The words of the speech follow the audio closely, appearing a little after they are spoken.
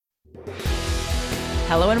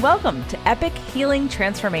Hello and welcome to Epic Healing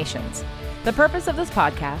Transformations. The purpose of this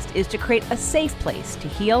podcast is to create a safe place to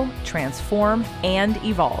heal, transform, and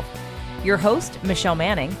evolve. Your host, Michelle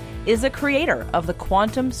Manning, is the creator of the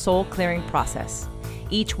Quantum Soul Clearing process.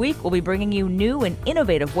 Each week, we'll be bringing you new and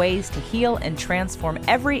innovative ways to heal and transform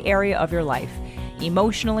every area of your life,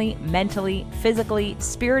 emotionally, mentally, physically,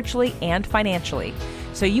 spiritually, and financially,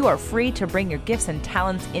 so you are free to bring your gifts and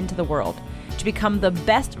talents into the world, to become the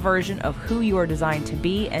best version of who you are designed to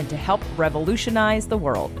be and to help revolutionize the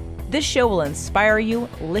world. This show will inspire you,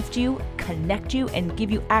 lift you, connect you, and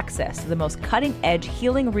give you access to the most cutting-edge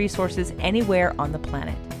healing resources anywhere on the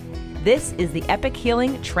planet. This is the Epic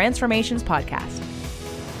Healing Transformations podcast.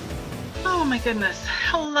 Oh my goodness.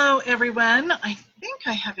 Hello, everyone. I think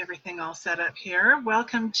I have everything all set up here.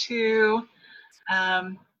 Welcome to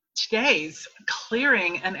today's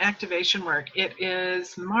clearing and activation work. It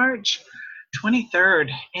is March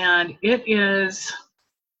 23rd, and it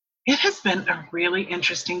has been a really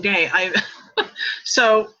interesting day.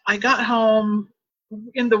 So I got home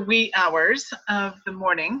in the wee hours of the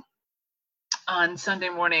morning on Sunday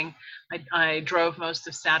morning. I drove most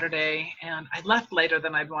of Saturday, and I left later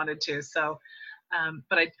than I'd wanted to. So,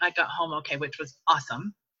 but I got home okay, which was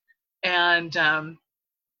awesome. And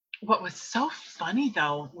what was so funny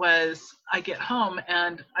though was I get home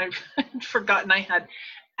and I'd forgotten I had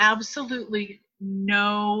absolutely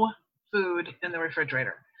no food in the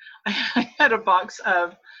refrigerator. I had a box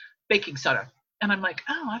of baking soda, and I'm like,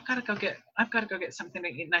 oh, I've got to go get something to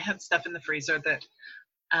eat. And I had stuff in the freezer that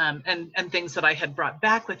and things that I had brought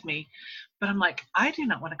back with me. But I'm like, I do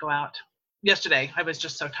not want to go out. Yesterday, I was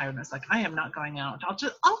just so tired, and I was like, I am not going out.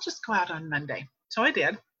 I'll just go out on Monday. So I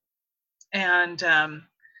did. And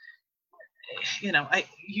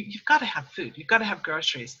you've got to have food. You've got to have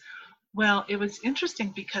groceries. Well, it was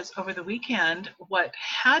interesting because over the weekend, what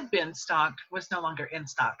had been stocked was no longer in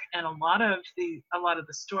stock, and a lot of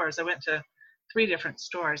the stores, I went to 3 different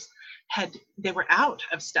stores, they were out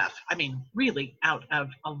of stuff. I mean, really out of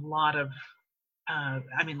a lot of,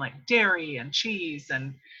 like dairy and cheese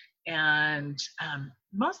and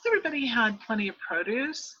most everybody had plenty of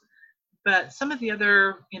produce, but some of the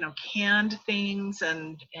other, canned things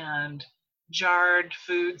and jarred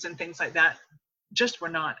foods and things like that just were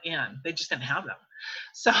not in. They just didn't have them.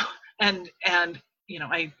 So, and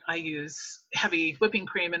I use heavy whipping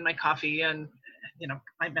cream in my coffee, and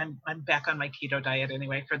I'm back on my keto diet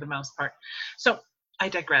anyway for the most part. So I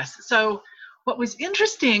digress. So what was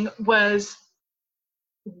interesting was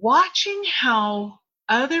watching how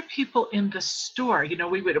other people in the store,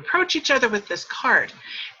 we would approach each other with this cart,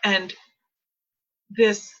 and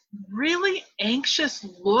this really anxious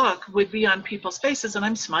look would be on people's faces, and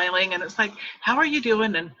I'm smiling, and it's like, how are you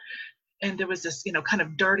doing? And there was this, kind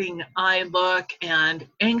of darting eye look and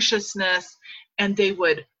anxiousness, and they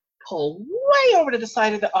would pull way over to the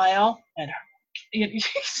side of the aisle, and you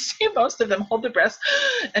see most of them hold their breath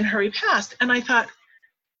and hurry past. And I thought,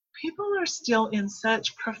 people are still in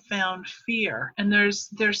such profound fear, and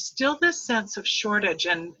there's still this sense of shortage.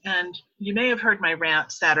 And you may have heard my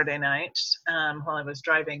rant Saturday night while I was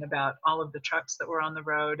driving about all of the trucks that were on the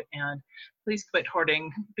road, and please quit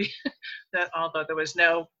hoarding. That although there was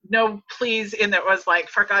no please in there, was like,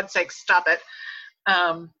 for God's sake, stop it.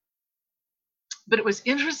 But it was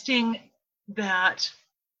interesting that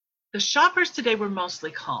the shoppers today were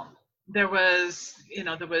mostly calm. There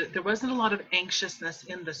wasn't a lot of anxiousness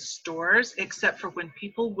in the stores, except for when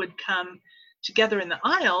people would come together in the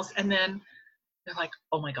aisles, and then they're like,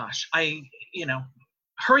 oh my gosh,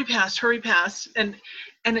 hurry past. And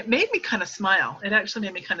it made me kind of smile. It actually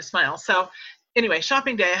made me kind of smile. So anyway,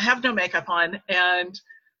 shopping day, I have no makeup on, and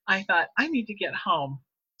I thought, I need to get home.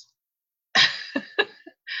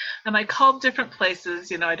 And I called different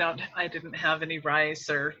places. I didn't have any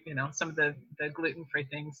rice or, some of the gluten-free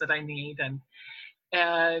things that I need.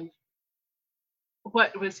 And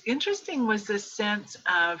what was interesting was this sense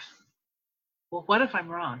of, well, what if I'm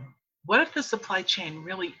wrong? What if the supply chain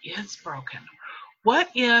really is broken? What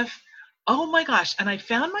if, oh my gosh, and I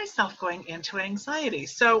found myself going into anxiety.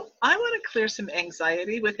 So I want to clear some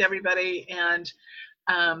anxiety with everybody, and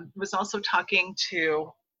was also talking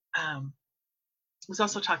to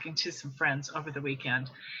some friends over the weekend,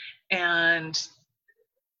 and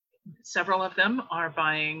several of them are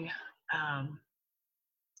buying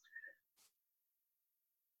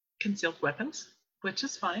concealed weapons, which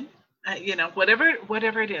is fine,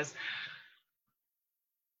 whatever it is.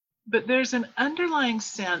 But there's an underlying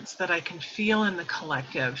sense that I can feel in the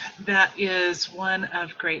collective that is one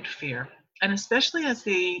of great fear. And especially as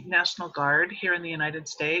the National Guard here in the United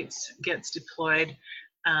States gets deployed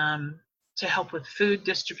to help with food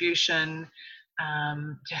distribution,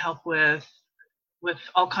 to help with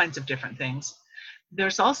all kinds of different things.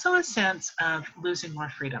 There's also a sense of losing more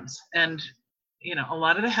freedoms. And, a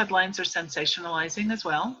lot of the headlines are sensationalizing as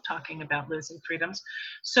well, talking about losing freedoms.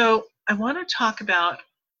 So I want to talk about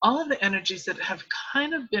all of the energies that have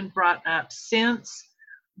kind of been brought up since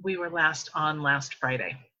we were last on last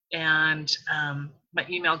Friday. And my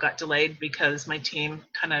email got delayed because my team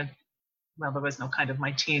there was no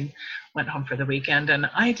my team went home for the weekend and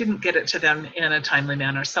I didn't get it to them in a timely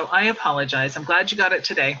manner. So I apologize. I'm glad you got it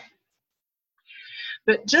today.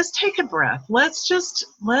 But just take a breath. Let's just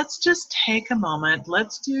take a moment.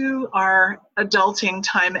 Let's do our adulting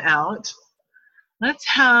time out. Let's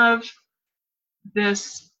have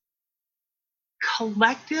this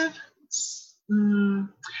collective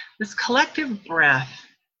breath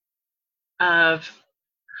of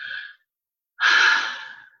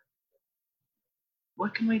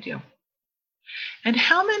what can we do? And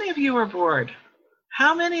how many of you are bored?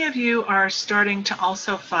 How many of you are starting to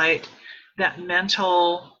also fight that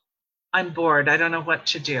mental, I'm bored, I don't know what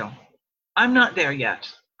to do? I'm not there yet.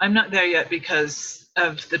 I'm not there yet because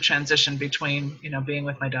of the transition between, being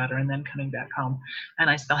with my daughter and then coming back home. And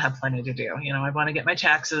I still have plenty to do. I want to get my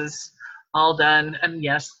taxes all done. And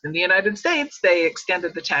yes, in the United States, they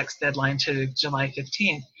extended the tax deadline to July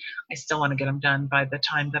 15th. I still want to get them done by the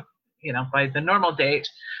time that, by the normal date.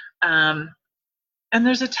 And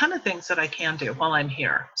there's a ton of things that I can do while I'm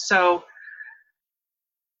here. So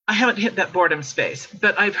I haven't hit that boredom space,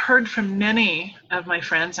 but I've heard from many of my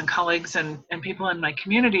friends and colleagues and people in my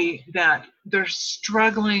community that they're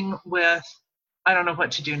struggling with, I don't know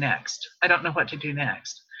what to do next. I don't know what to do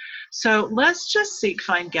next. So let's just seek,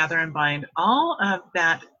 find, gather, and bind all of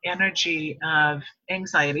that energy of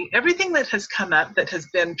anxiety, everything that has come up that has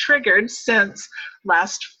been triggered since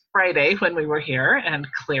last Friday when we were here and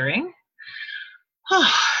clearing.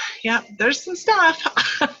 Oh, yeah, there's some stuff.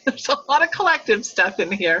 There's a lot of collective stuff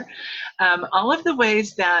in here. All of the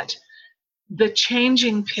ways that the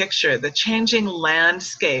changing picture, the changing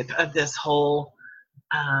landscape of this whole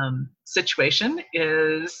situation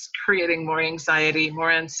is creating more anxiety,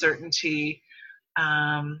 more uncertainty,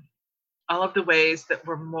 all of the ways that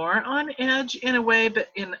we're more on edge in a way, but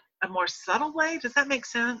in a more subtle way. Does that make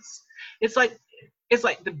sense? It's like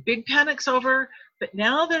the big panic's over, but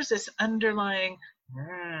now there's this underlying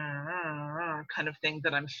kind of thing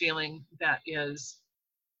that I'm feeling that is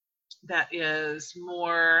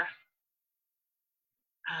more,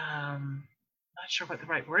 not sure what the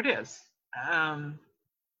right word is.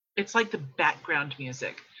 It's like the background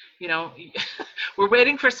music. We're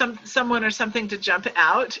waiting for someone or something to jump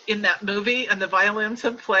out in that movie and the violins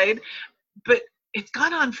have played, but it's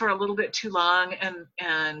gone on for a little bit too long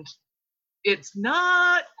and it's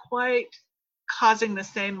not quite causing the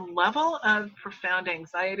same level of profound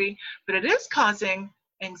anxiety, but it is causing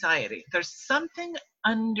anxiety. There's something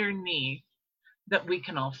underneath that we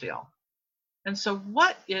can all feel. And so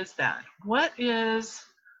what is that? What is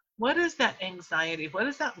that anxiety? What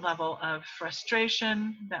is that level of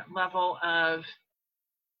frustration, that level of,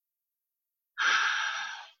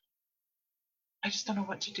 I just don't know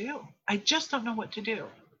what to do. I just don't know what to do.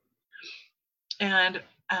 And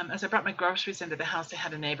as I brought my groceries into the house, I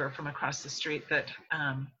had a neighbor from across the street that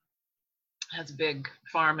has a big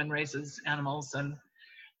farm and raises animals. And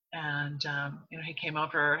he came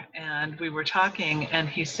over and we were talking and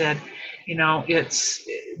he said,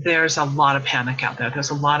 there's a lot of panic out there.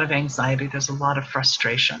 There's a lot of anxiety. There's a lot of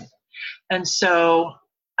frustration. And so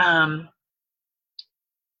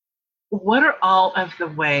what are all of the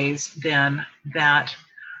ways then that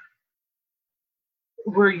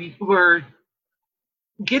we're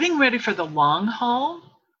getting ready for the long haul,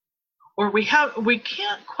 or we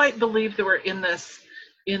can't quite believe that we're in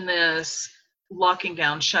this locking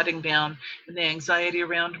down, shutting down, and the anxiety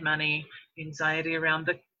around money, the anxiety around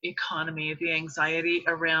the economy, the anxiety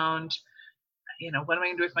around, what am I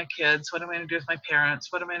going to do with my kids? What am I going to do with my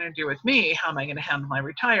parents? What am I going to do with me? How am I going to handle my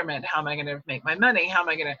retirement? How am I going to make my money? How am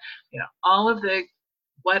I going to, all of the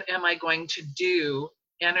what am I going to do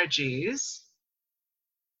energies.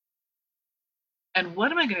 And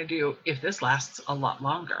what am I going to do if this lasts a lot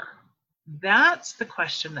longer? That's the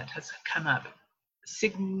question that has come up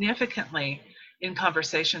significantly in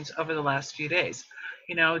conversations over the last few days.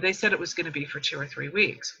 They said it was going to be for 2 or 3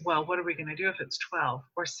 weeks. Well, what are we going to do if it's 12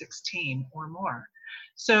 or 16 or more?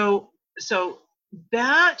 So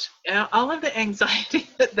that, all of the anxiety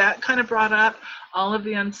that kind of brought up, all of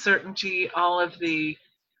the uncertainty, all of the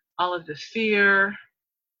fear,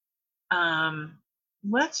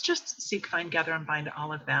 let's just seek, find, gather, and bind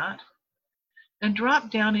all of that and drop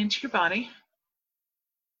down into your body.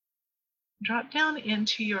 Drop down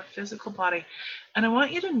into your physical body, and I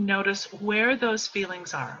want you to notice where those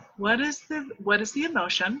feelings are. What is the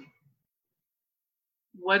emotion?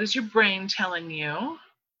 What is your brain telling you?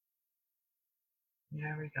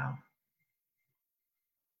 There we go.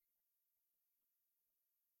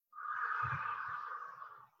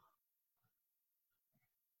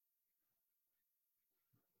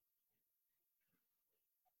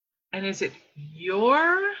 And is it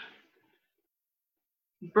your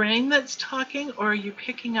brain that's talking, or are you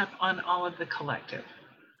picking up on all of the collective?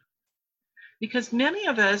 Because many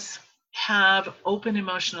of us have open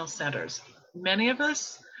emotional centers. Many of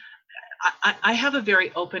us, I have a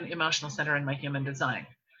very open emotional center in my human design,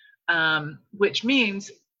 which means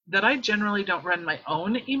that I generally don't run my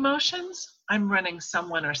own emotions. I'm running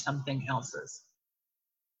someone or something else's.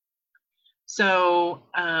 So,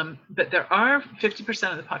 but there are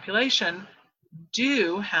 50% of the population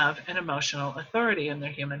do have an emotional authority in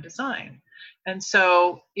their human design. And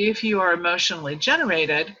so if you are emotionally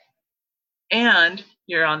generated and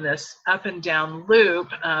you're on this up and down loop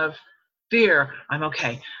of fear, I'm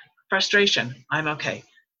okay, frustration, I'm okay,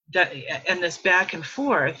 that, and this back and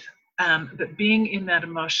forth, but being in that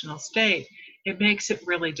emotional state, it makes it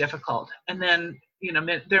really difficult. And then,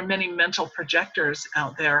 there are many mental projectors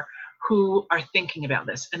out there who are thinking about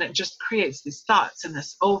this, and it just creates these thoughts and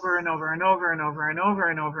this over and over and over and over and over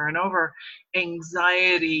and over and over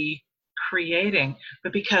anxiety creating.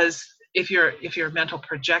 But because if you're a mental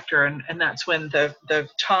projector, and that's when the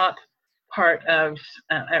top part of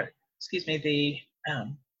the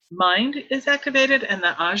mind is activated and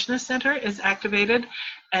the ajna center is activated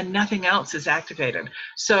and nothing else is activated.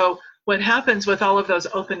 So what happens with all of those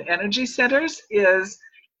open energy centers is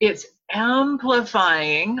it's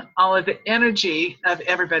amplifying all of the energy of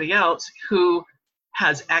everybody else who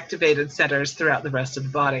has activated centers throughout the rest of the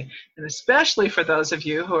body. And especially for those of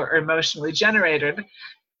you who are emotionally generated,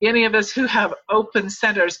 any of us who have open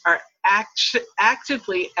centers are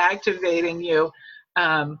actively activating you,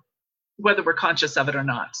 whether we're conscious of it or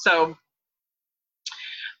not. So,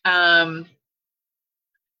 and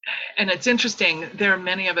it's interesting, there are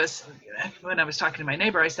many of us, when I was talking to my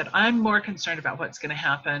neighbor, I said, I'm more concerned about what's going to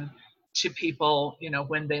happen to people,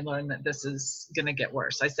 when they learn that this is going to get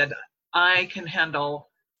worse. I said, I can handle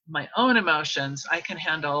my own emotions. I can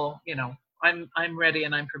handle, I'm ready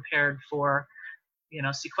and I'm prepared for,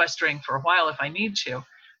 sequestering for a while if I need to,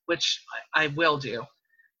 which I will do.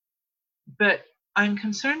 But I'm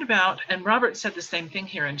concerned about, and Robert said the same thing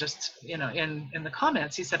here, and just, in the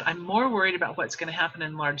comments, he said, I'm more worried about what's going to happen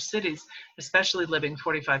in large cities, especially living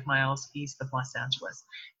 45 miles east of Los Angeles.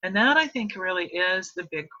 And that, I think, really is the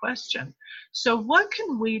big question. So what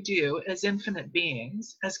can we do as infinite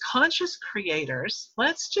beings, as conscious creators?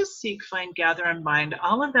 Let's just seek, find, gather, and bind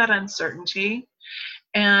all of that uncertainty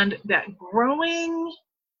and that growing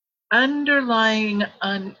underlying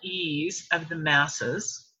unease of the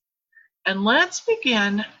masses. And let's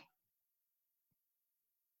begin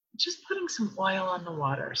just putting some oil on the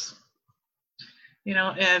waters.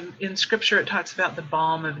 And in scripture it talks about the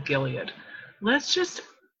balm of Gilead. Let's just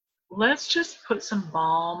put some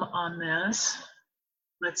balm on this.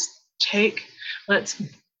 Let's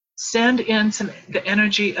send in the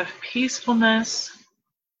energy of peacefulness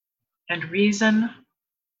and reason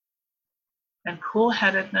and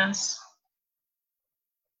cool-headedness.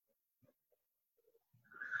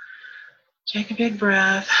 Take a big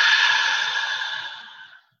breath.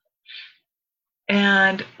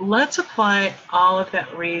 And let's apply all of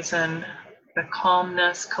that reason, the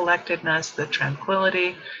calmness, collectedness, the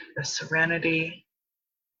tranquility, the serenity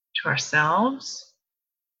to ourselves.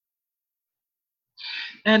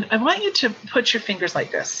 And I want you to put your fingers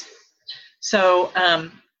like this. So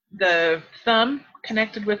the thumb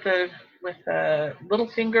connected with the little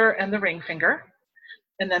finger and the ring finger.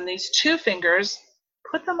 And then these two fingers,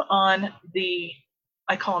 put them on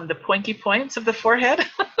I call them the pointy points of the forehead.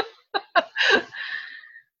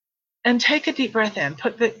 And take a deep breath in.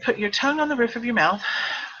 Put your tongue on the roof of your mouth.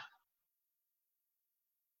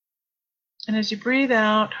 And as you breathe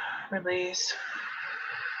out, release.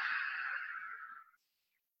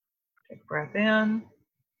 Take a breath in.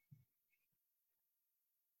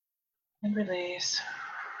 And release.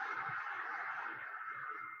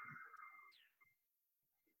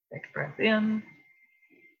 Take a breath in.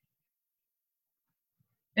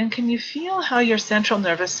 And can you feel how your central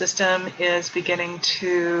nervous system is beginning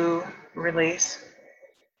to release?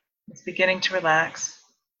 It's beginning to relax.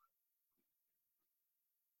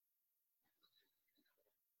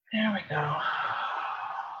 There we go.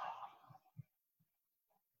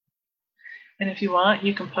 And if you want,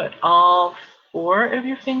 you can put all 4 of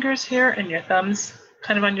your fingers here and your thumbs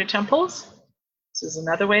kind of on your temples. This is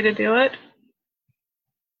another way to do it.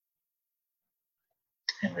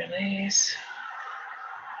 And release.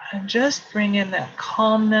 And just bring in that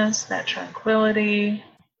calmness, that tranquility,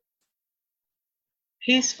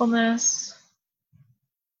 peacefulness.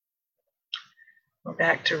 We're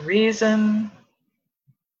back to reason,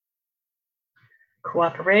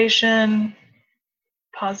 cooperation,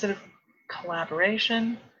 positive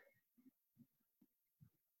collaboration.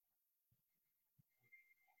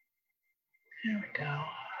 There we go.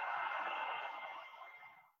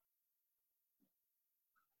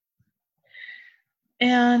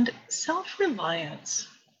 And self-reliance.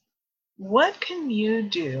 What can you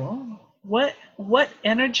do? What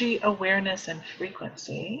energy, awareness, and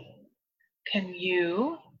frequency can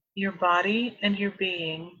you, your body, and your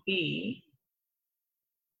being be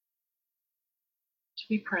to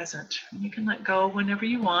be present? And you can let go whenever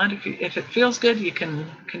you want. If it feels good, you can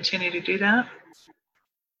continue to do that.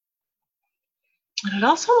 And I'd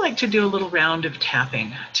also like to do a little round of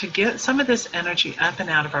tapping to get some of this energy up and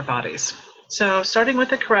out of our bodies. So starting with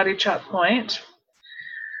the karate chop point,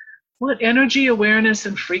 what energy, awareness,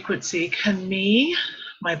 and frequency can me,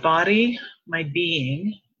 my body, my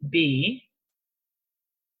being be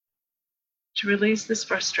to release this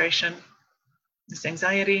frustration, this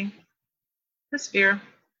anxiety, this fear,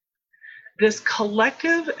 this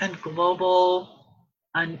collective and global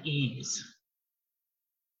unease?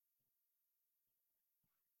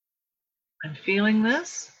 I'm feeling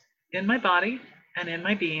this in my body and in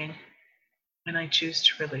my being, and I choose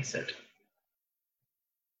to release it.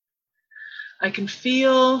 I can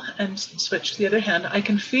feel, and switch to the other hand, I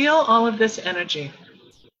can feel all of this energy.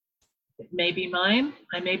 It may be mine,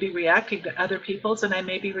 I may be reacting to other people's, and I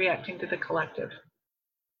may be reacting to the collective.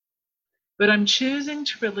 But I'm choosing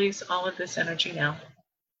to release all of this energy now.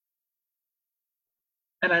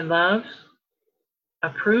 And I love,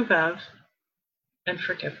 approve of, and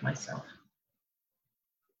forgive myself.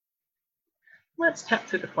 Let's tap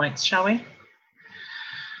through the points, shall we?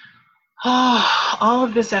 Oh, all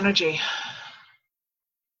of this energy,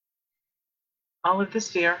 all of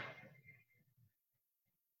this fear,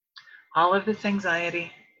 all of this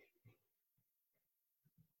anxiety,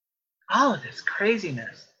 all of this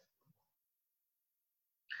craziness,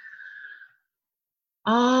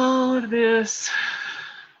 all of this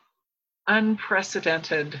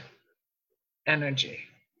unprecedented energy,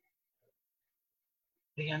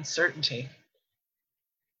 the uncertainty,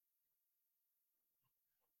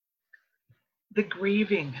 the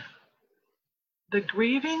grieving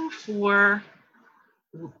for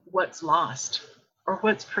what's lost or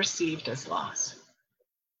what's perceived as loss.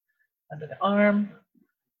 Under the arm,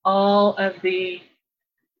 all of the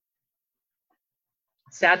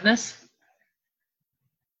sadness,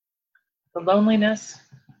 the loneliness,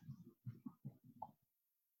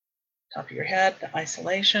 top of your head, the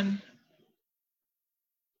isolation,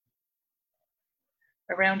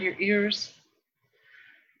 around your ears,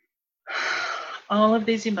 all of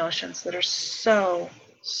these emotions that are so,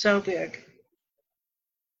 so big.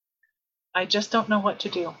 I just don't know what to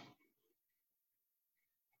do.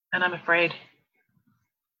 And I'm afraid.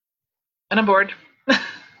 And I'm bored.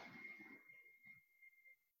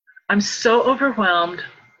 I'm so overwhelmed.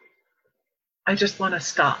 I just want to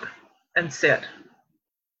stop and sit.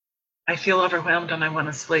 I feel overwhelmed and I want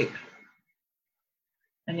to sleep.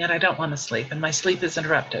 And yet I don't want to sleep, and my sleep is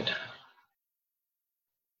interrupted.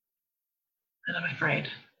 And I'm afraid.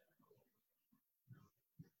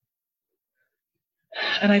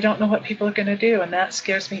 And I don't know what people are going to do, and that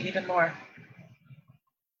scares me even more.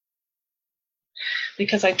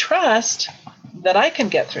 Because I trust that I can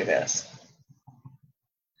get through this.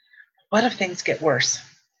 What if things get worse?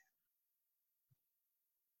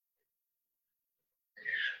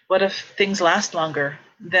 What if things last longer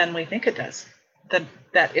than we think it does?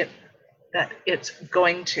 That it's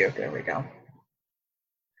going to. There we go.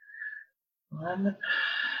 On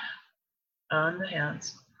the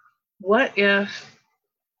hands. What if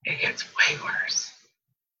it gets way worse?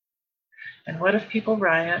 And what if people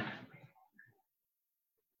riot?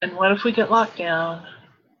 And what if we get locked down?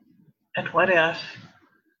 And what if?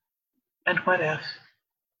 And what if?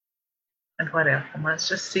 And what if? And let's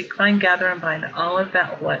just seek, find, gather, and bind all of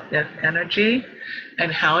that what if energy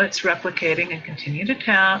and how it's replicating, and continue to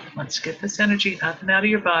tap. Let's get this energy up and out of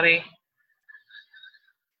your body.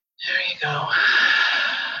 There you go.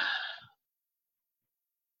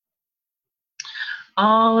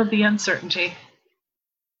 All of the uncertainty,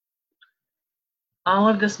 all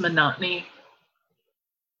of this monotony,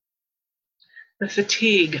 the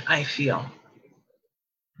fatigue I feel,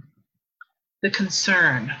 the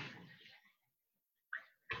concern,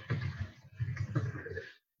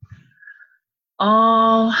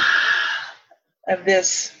 all of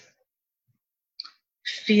this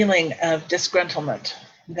feeling of disgruntlement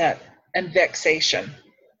and vexation.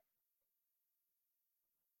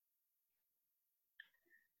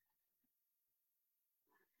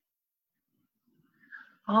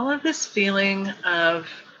 All of this feeling of,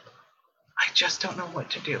 I just don't know what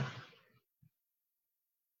to do.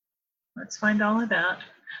 Let's find all of that.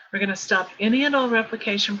 We're going to stop any and all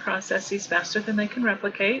replication processes faster than they can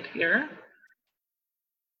replicate here.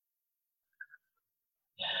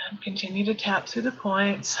 And continue to tap through the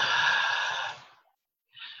points.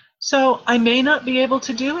 So I may not be able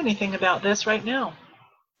to do anything about this right now.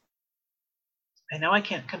 I know I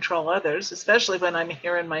can't control others, especially when I'm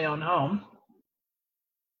here in my own home.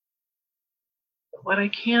 But what I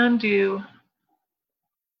can do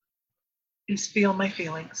is feel my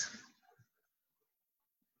feelings.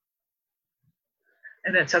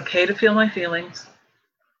 And it's okay to feel my feelings.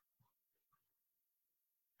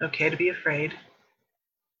 Okay to be afraid.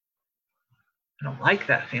 I don't like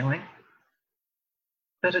that feeling.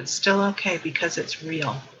 But it's still okay because it's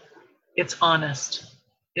real. It's honest.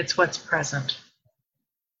 It's what's present.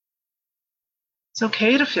 It's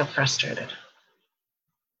okay to feel frustrated.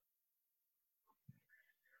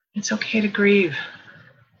 It's okay to grieve.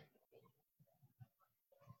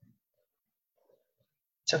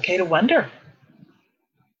 It's okay to wonder.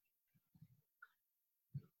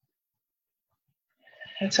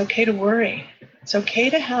 It's okay to worry. It's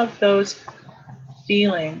okay to have those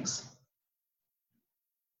feelings,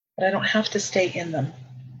 but I don't have to stay in them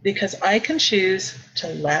because I can choose to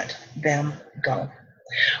let them go.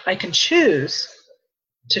 I can choose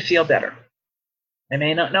to feel better. I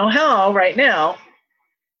may not know how right now,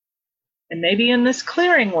 and maybe in this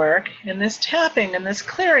clearing work, in this tapping, in this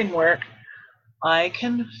clearing work, I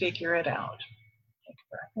can figure it out. Take a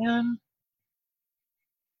breath in.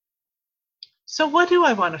 So what do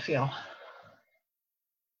I want to feel?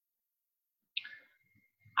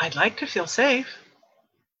 I'd like to feel safe.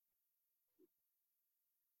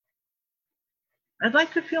 I'd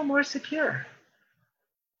like to feel more secure.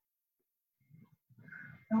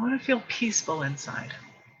 I want to feel peaceful inside.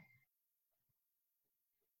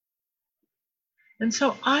 And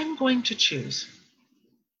so I'm going to choose.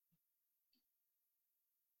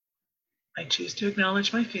 I choose to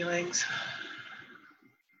acknowledge my feelings.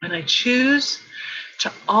 And I choose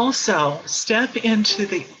to also step into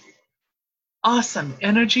the awesome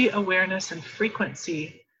energy, awareness, and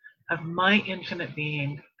frequency of my infinite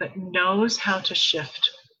being that knows how to shift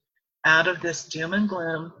out of this doom and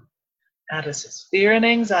gloom, out of this fear and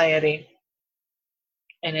anxiety,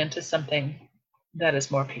 and into something that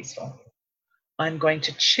is more peaceful. I'm going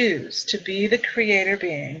to choose to be the creator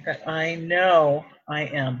being that I know I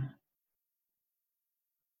am.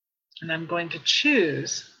 And I'm going to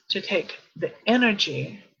choose to take the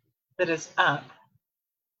energy that is up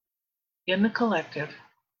in the collective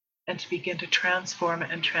and to begin to transform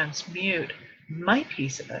and transmute my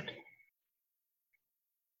piece of it.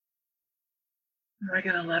 And we're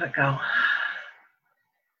going to let it go.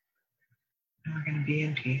 And we're going to be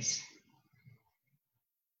in peace.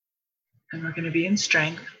 And we're going to be in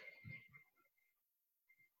strength.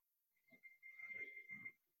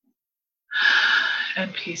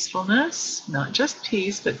 And peacefulness, not just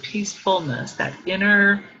peace, but peacefulness, that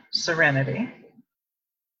inner serenity.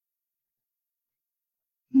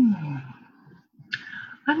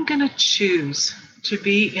 I'm going to choose to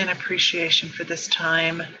be in appreciation for this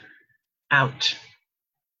time out,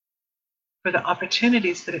 for the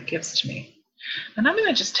opportunities that it gives to me. And I'm going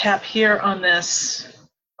to just tap here on these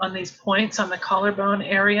points on the collarbone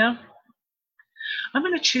area. I'm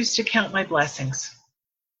going to choose to count my blessings.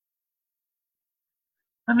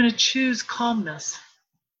 I'm going to choose calmness.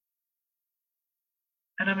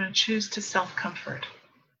 And I'm going to choose to self-comfort.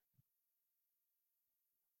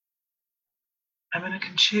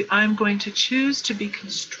 I'm going to choose to be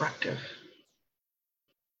constructive,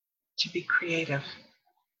 to be creative,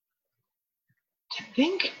 to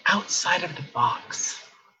think outside of the box.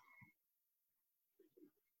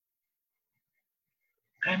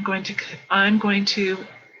 I'm going to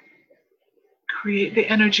create the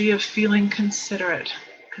energy of feeling considerate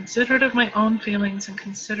of my own feelings and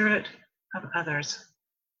considerate of others,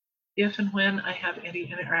 if and when I have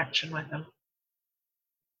any interaction with them.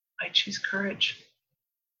 I choose courage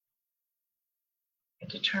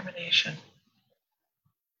and determination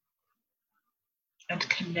and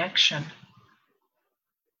connection,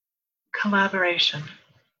 collaboration.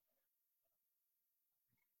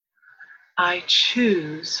 I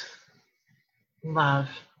choose love.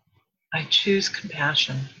 I choose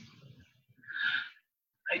compassion.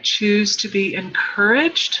 I choose to be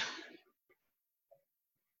encouraged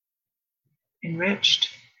enriched.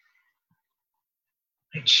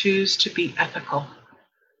 I choose to be ethical,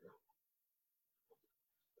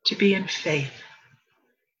 to be in faith,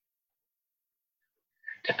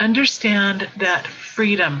 to understand that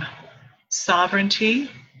freedom,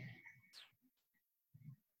 sovereignty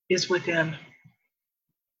is within.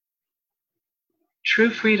 True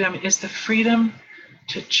freedom is the freedom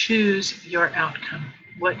to choose your outcome.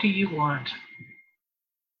 What do you want?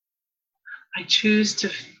 I choose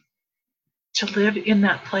to live in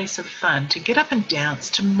that place of fun, to get up and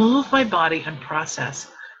dance, to move my body and process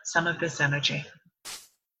some of this energy.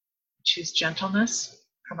 Choose gentleness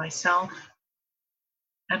for myself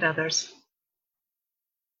and others.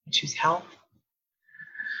 I choose health.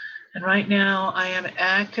 And right now I am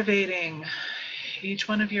activating each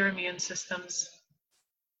one of your immune systems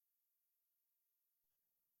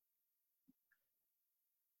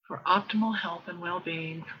for optimal health and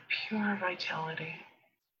well-being, for pure vitality.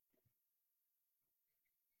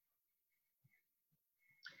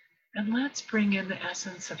 And let's bring in the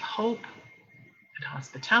essence of hope and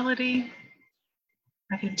hospitality,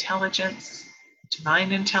 of intelligence,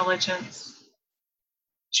 divine intelligence,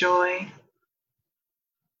 joy,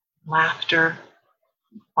 laughter,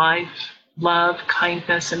 life, love,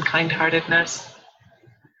 kindness, and kind-heartedness.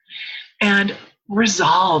 And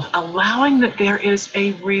resolve, allowing that there is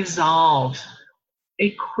a resolve,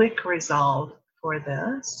 a quick resolve for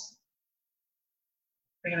this.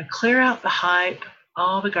 We're going to clear out the hype,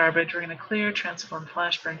 all the garbage. We're going to clear, transform,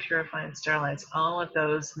 flash, burn, purify, and sterilize all of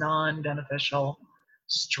those non-beneficial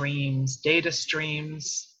streams, data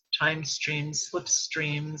streams, time streams, slip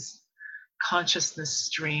streams, consciousness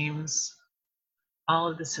streams,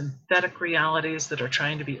 all of the synthetic realities that are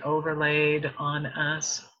trying to be overlaid on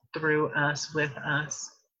us, through us, with us,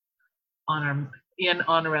 on our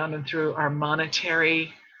on, around, and through our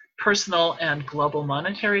monetary, personal, and global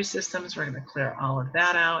monetary systems. We're going to clear all of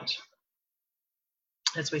that out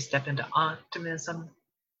as we step into optimism,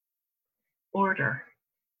 order,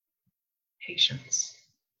 patience,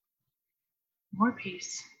 more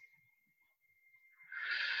peace.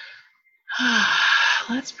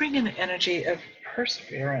 Let's bring in the energy of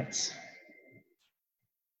perseverance.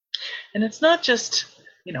 And it's not just,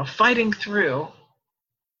 fighting through.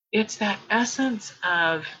 It's that essence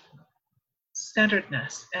of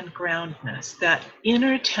centeredness and groundedness, that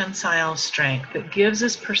inner tensile strength that gives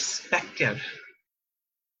us perspective,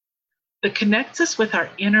 that connects us with our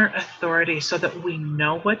inner authority so that we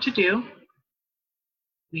know what to do,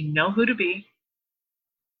 we know who to be,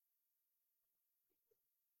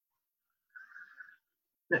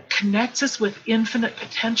 that connects us with infinite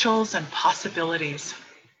potentials and possibilities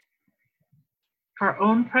for our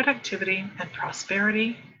own productivity and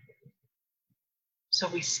prosperity. So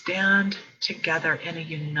we stand together in a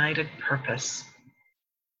united purpose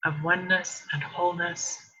of oneness and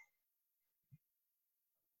wholeness,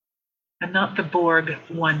 and not the Borg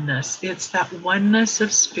oneness. It's that oneness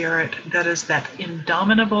of spirit that is that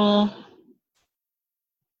indomitable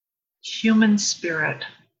human spirit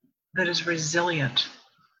that is resilient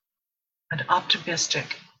and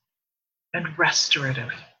optimistic and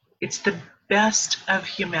restorative. It's the best of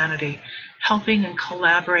humanity, helping and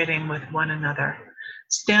collaborating with one another,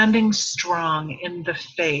 standing strong in the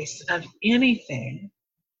face of anything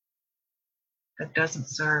that doesn't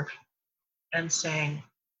serve, and saying,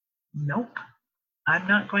 nope, I'm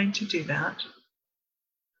not going to do that,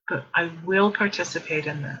 but I will participate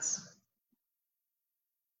in this.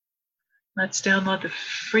 Let's download the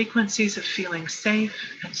frequencies of feeling safe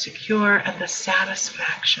and secure and the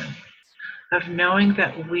satisfaction of knowing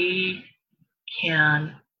that we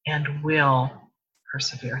can and will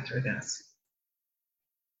persevere through this.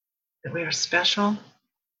 That we are special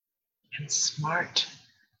and smart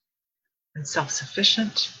and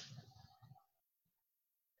self-sufficient.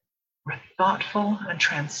 We're thoughtful and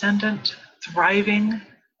transcendent, thriving.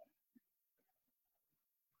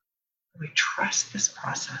 We trust this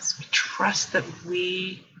process. We trust that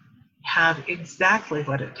we have exactly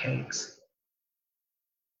what it takes.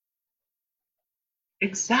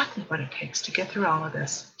 Exactly what it takes to get through all of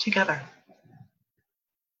this together.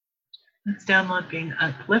 Let's download being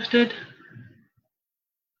uplifted,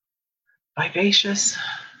 vivacious,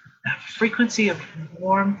 that frequency of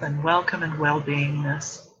warmth and welcome and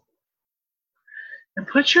well-beingness. And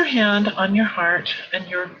put your hand on your heart, and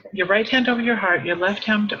your right hand over your heart, your left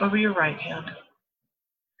hand over your right hand.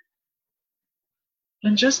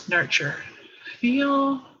 And just nurture.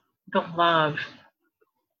 Feel the love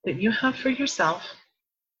that you have for yourself,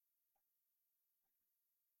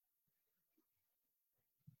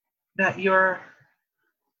 that your,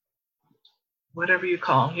 whatever you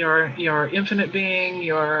call, your infinite being,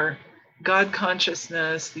 your God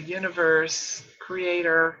consciousness, the universe,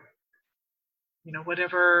 creator,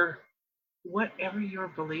 whatever your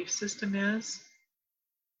belief system is,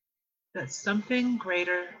 that something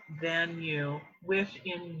greater than you,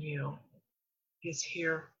 within you, is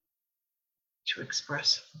here to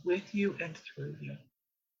express with you and through you.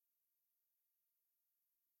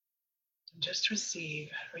 And just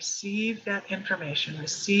receive that information,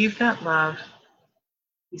 receive that love,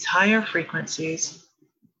 these higher frequencies.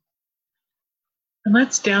 And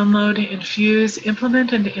let's download, infuse,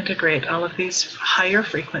 implement, and integrate all of these higher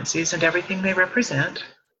frequencies and everything they represent.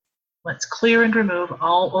 Let's clear and remove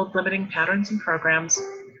all old limiting patterns and programs,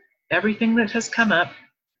 everything that has come up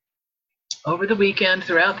over the weekend,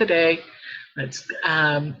 throughout the day. Let's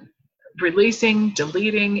releasing,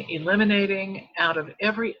 deleting, eliminating out of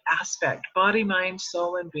every aspect, body, mind,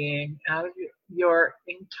 soul, and being, out of your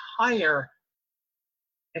entire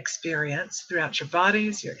experience, throughout your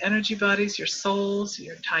bodies, your energy bodies, your souls,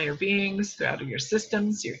 your entire beings, throughout your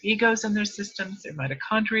systems, your egos and their systems, their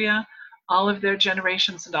mitochondria, all of their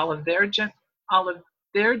generations and all of their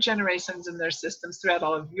generations and their systems, throughout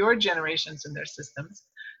all of your generations and their systems,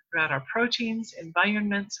 throughout our proteins,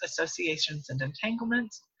 environments, associations, and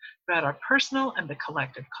entanglements, throughout our personal and the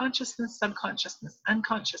collective consciousness, subconsciousness,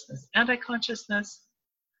 unconsciousness, anti-consciousness,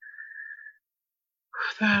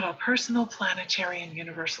 throughout our personal, planetary, and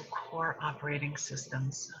universal core operating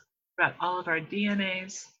systems, throughout all of our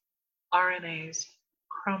DNAs, RNAs,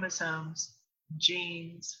 chromosomes,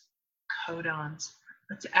 genes, codons.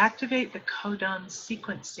 Let's activate the codon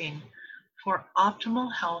sequencing for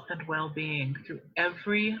optimal health and well-being through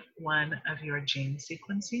every one of your gene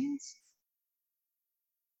sequencings.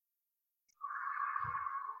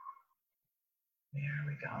 There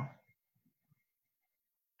we go.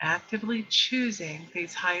 Actively choosing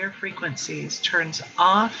these higher frequencies turns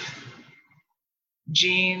off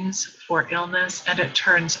genes for illness, and it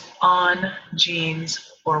turns on genes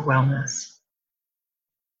for wellness.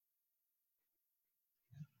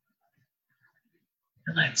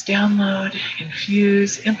 And let's download,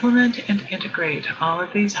 infuse, implement, and integrate all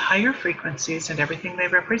of these higher frequencies and everything they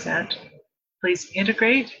represent. Please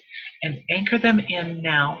integrate and anchor them in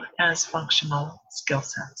now as functional skill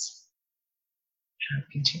sets. And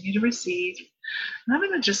continue to receive. And I'm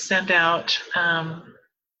going to just send out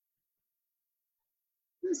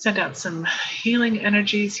some healing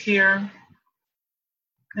energies here,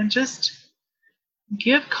 and just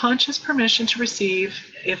give conscious permission to receive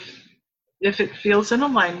if it feels in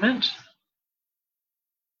alignment.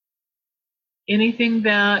 Anything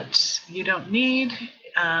that you don't need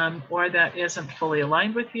or that isn't fully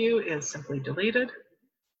aligned with you is simply deleted.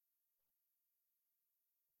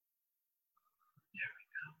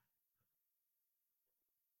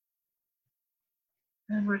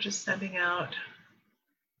 And we're just sending out,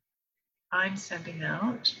 I'm sending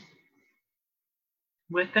out,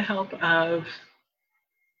 with the help of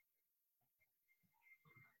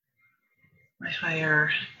my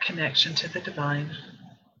higher connection to the divine,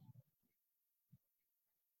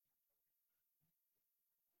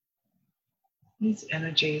 these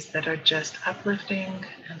energies that are just uplifting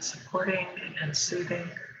and supporting and soothing.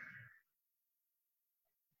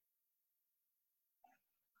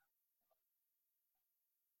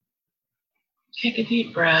 Take a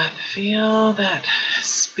deep breath. Feel that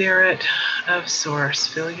spirit of source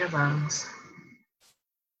fill your lungs.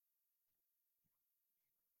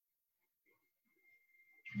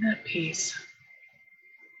 And that peace.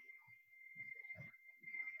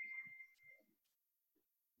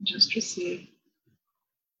 Just receive.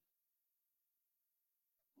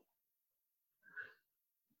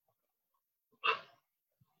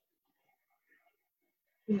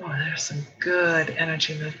 Oh, there's some good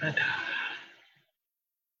energy movement.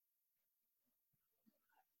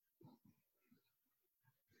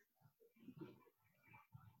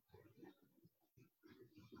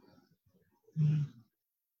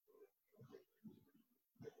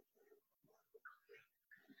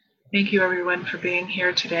 Thank you, everyone, for being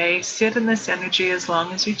here today. Sit in this energy as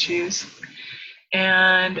long as you choose.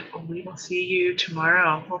 And we will see you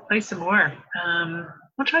tomorrow. We'll play some more.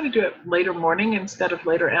 We'll try to do it later morning instead of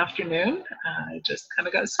later afternoon. I just kind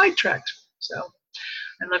of got sidetracked. So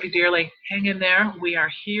I love you dearly. Hang in there. We are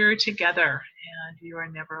here together, and you are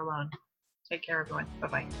never alone. Take care, everyone.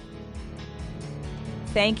 Bye-bye.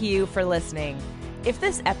 Thank you for listening. If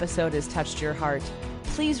this episode has touched your heart,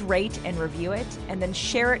 please rate and review it, and then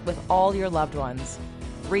share it with all your loved ones.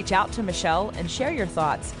 Reach out to Michelle and share your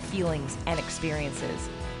thoughts, feelings, and experiences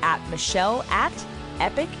at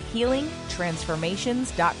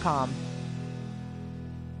Michelle@epichealingtransformations.com.